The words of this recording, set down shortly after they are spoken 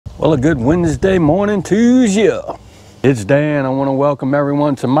Well, a good Wednesday morning to you. It's Dan. I want to welcome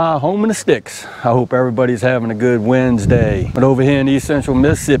everyone to my home in the sticks. I hope everybody's having a good Wednesday. But over here in East Central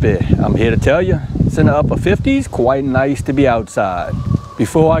Mississippi, I'm here to tell you, it's in the upper 50s, quite nice to be outside.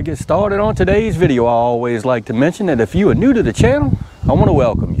 Before I get started on today's video, I always like to mention that if you are new to the channel, I want to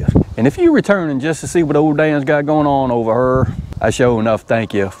welcome you. And if you're returning just to see what old Dan's got going on over here, I sure enough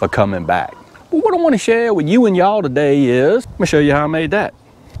thank you for coming back. But what I want to share with you and y'all today is, I'm going to show you how I made that.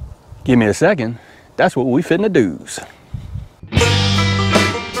 Give me a second. That's what we finna do's.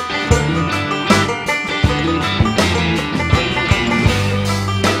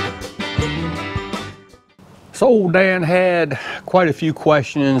 So old Dan had quite a few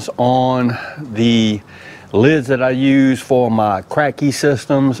questions on the lids that I use for my Kratky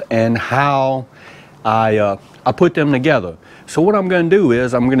systems and how I put them together. So what I'm going to do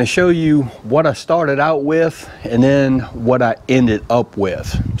is I'm going to show you what I started out with and then what I ended up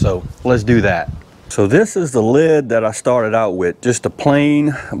with. So let's do that. So this is the lid that I started out with, just a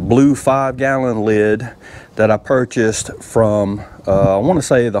plain blue 5-gallon lid that I purchased from, I want to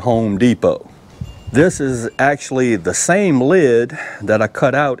say the Home Depot. This is actually the same lid that I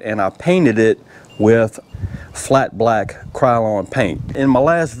cut out and I painted it with flat black Krylon paint. In my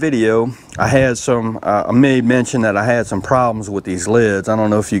last video, I had I made mention that I had some problems with these lids. I don't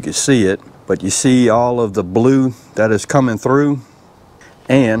know if you could see it, but you see all of the blue that is coming through.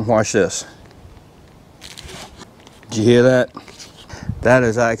 And watch this. Did you hear that? That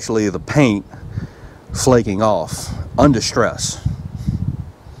is actually the paint flaking off under stress.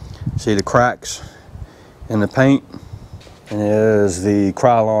 See the cracks in the paint? And there's the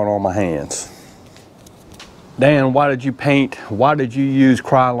Krylon on my hands. Dan, why did you use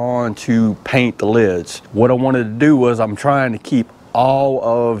Krylon to paint the lids? What I wanted to do was I'm trying to keep all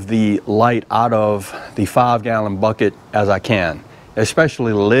of the light out of the 5-gallon bucket as I can,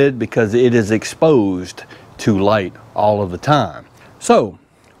 especially the lid because it is exposed to light all of the time. So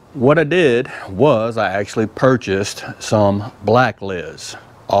what I did was I actually purchased some black lids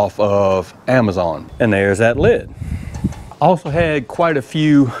off of Amazon, and there's that lid. Also had quite a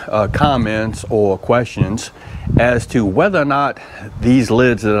few comments or questions as to whether or not these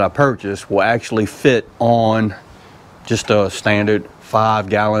lids that I purchased will actually fit on just a standard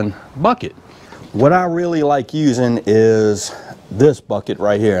 5-gallon bucket. What I really like using is this bucket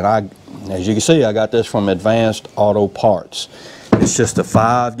right here, and as you can see, I got this from Advanced Auto Parts. It's just a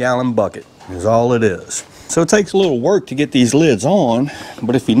 5-gallon bucket is all it is. So it takes a little work to get these lids on,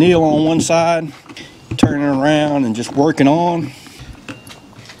 but if you kneel on one side, turn it around and just working on,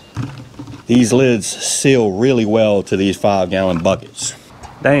 these lids seal really well to these 5-gallon buckets.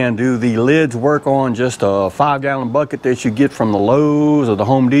 Dan, do the lids work on just a 5-gallon bucket that you get from the Lowe's or the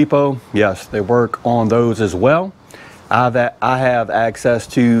Home Depot? Yes, they work on those as well. I have access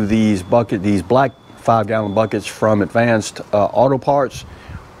to these black 5-gallon buckets from Advanced Auto Parts,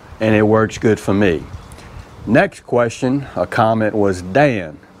 and it works good for me. Next question, a comment was,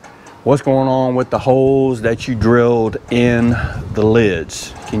 Dan, what's going on with the holes that you drilled in the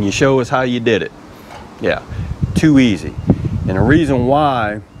lids? Can you show us how you did it? Yeah, too easy. And the reason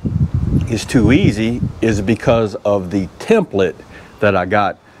why it's too easy is because of the template that I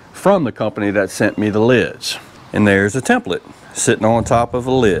got from the company that sent me the lids. And there's a template sitting on top of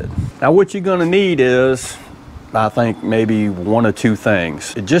a lid. Now what you're gonna need is, I think, maybe one or two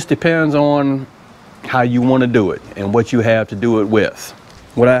things. It just depends on how you want to do it and what you have to do it with.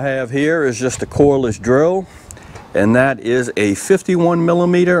 What I have here is just a cordless drill, and that is a 51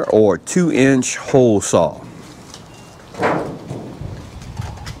 millimeter or 2-inch hole saw.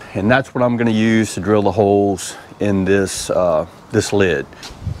 And that's what I'm going to use to drill the holes in this this lid.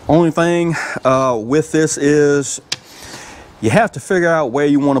 Only thing with this is you have to figure out where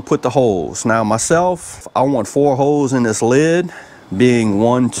you want to put the holes. Now myself, I want 4 holes in this lid, being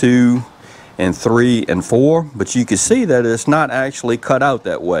 1, 2, and 3 and 4, but you can see that it's not actually cut out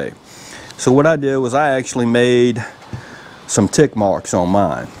that way. So what I did was I actually made some tick marks on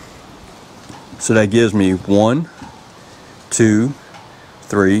mine. So that gives me 1, 2,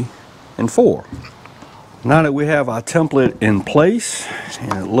 3, and 4. Now that we have our template in place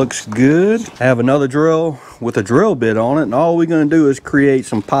and it looks good, I have another drill with a drill bit on it, and all we're going to do is create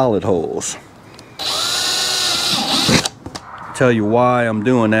some pilot holes. Tell you why I'm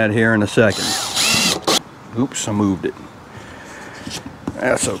doing that here in a second. Oops, I moved it.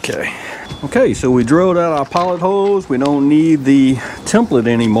 That's okay. Okay, so we drilled out our pilot holes. We don't need the template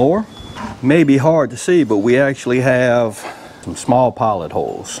anymore. It may be hard to see, but we actually have some small pilot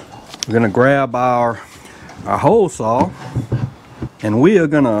holes. We're gonna grab our hole saw, and we are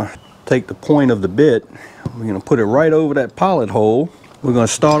gonna take the point of the bit. We're gonna put it right over that pilot hole, We're going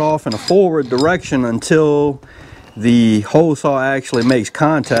to start off in a forward direction until the hole saw actually makes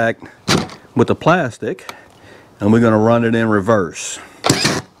contact with the plastic, and we're going to run it in reverse.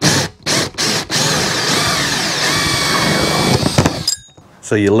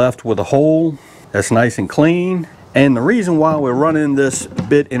 So you're left with a hole that's nice and clean. And the reason why we're running this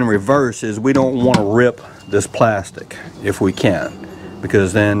bit in reverse is we don't want to rip this plastic if we can,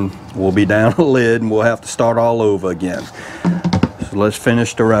 because then we'll be down a lid and we'll have to start all over again. So let's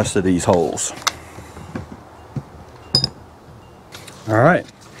finish the rest of these holes. All right,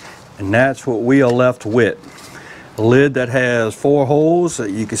 and that's what we are left with. A lid that has 4 holes.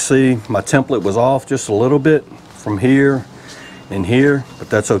 You can see my template was off just a little bit from here and here, but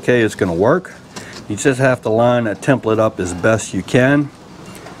that's okay, it's going to work. You just have to line that template up as best you can,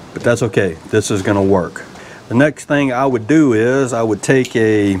 but that's okay, this is going to work. The next thing I would do is I would take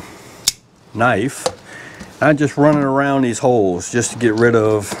a knife. I just run it around these holes just to get rid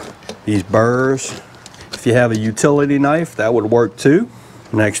of these burrs. If you have a utility knife, that would work too.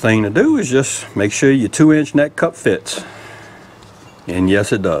 Next thing to do is just make sure your 2-inch neck cup fits. And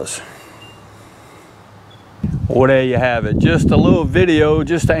yes, it does. Well, there you have it. Just a little video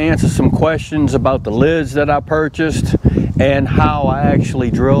just to answer some questions about the lids that I purchased and how I actually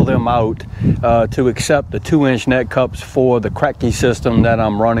drill them out to accept the 2-inch neck cups for the Kratky system that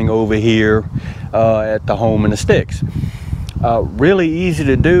I'm running over here at the home in the sticks. Really easy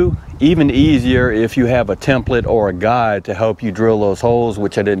to do, even easier if you have a template or a guide to help you drill those holes,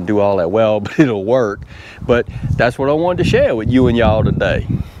 which I didn't do all that well, but it'll work. But that's what I wanted to share with you and y'all today.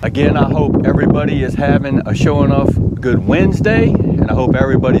 Again, I hope everybody is having a sure enough good Wednesday, and I hope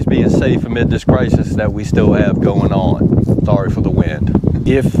everybody's being safe amid this crisis that we still have going on. Sorry for the wind.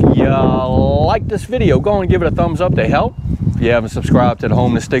 If you like this video, go and give it a thumbs up to help. If you haven't subscribed to the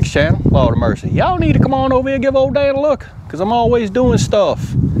Home in the Sticks channel, Lord of mercy, y'all need to come on over here and give old Dan a look, because I'm always doing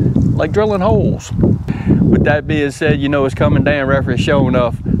stuff like drilling holes. With that being said, you know it's coming, Dan Referee, sure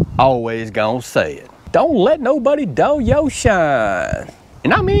enough, always gonna say it. Don't let nobody dull your shine.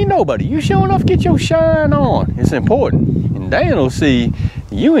 And I mean nobody. You sure enough get your shine on. It's important. And Dan will see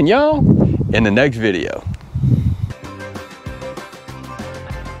you and y'all in the next video.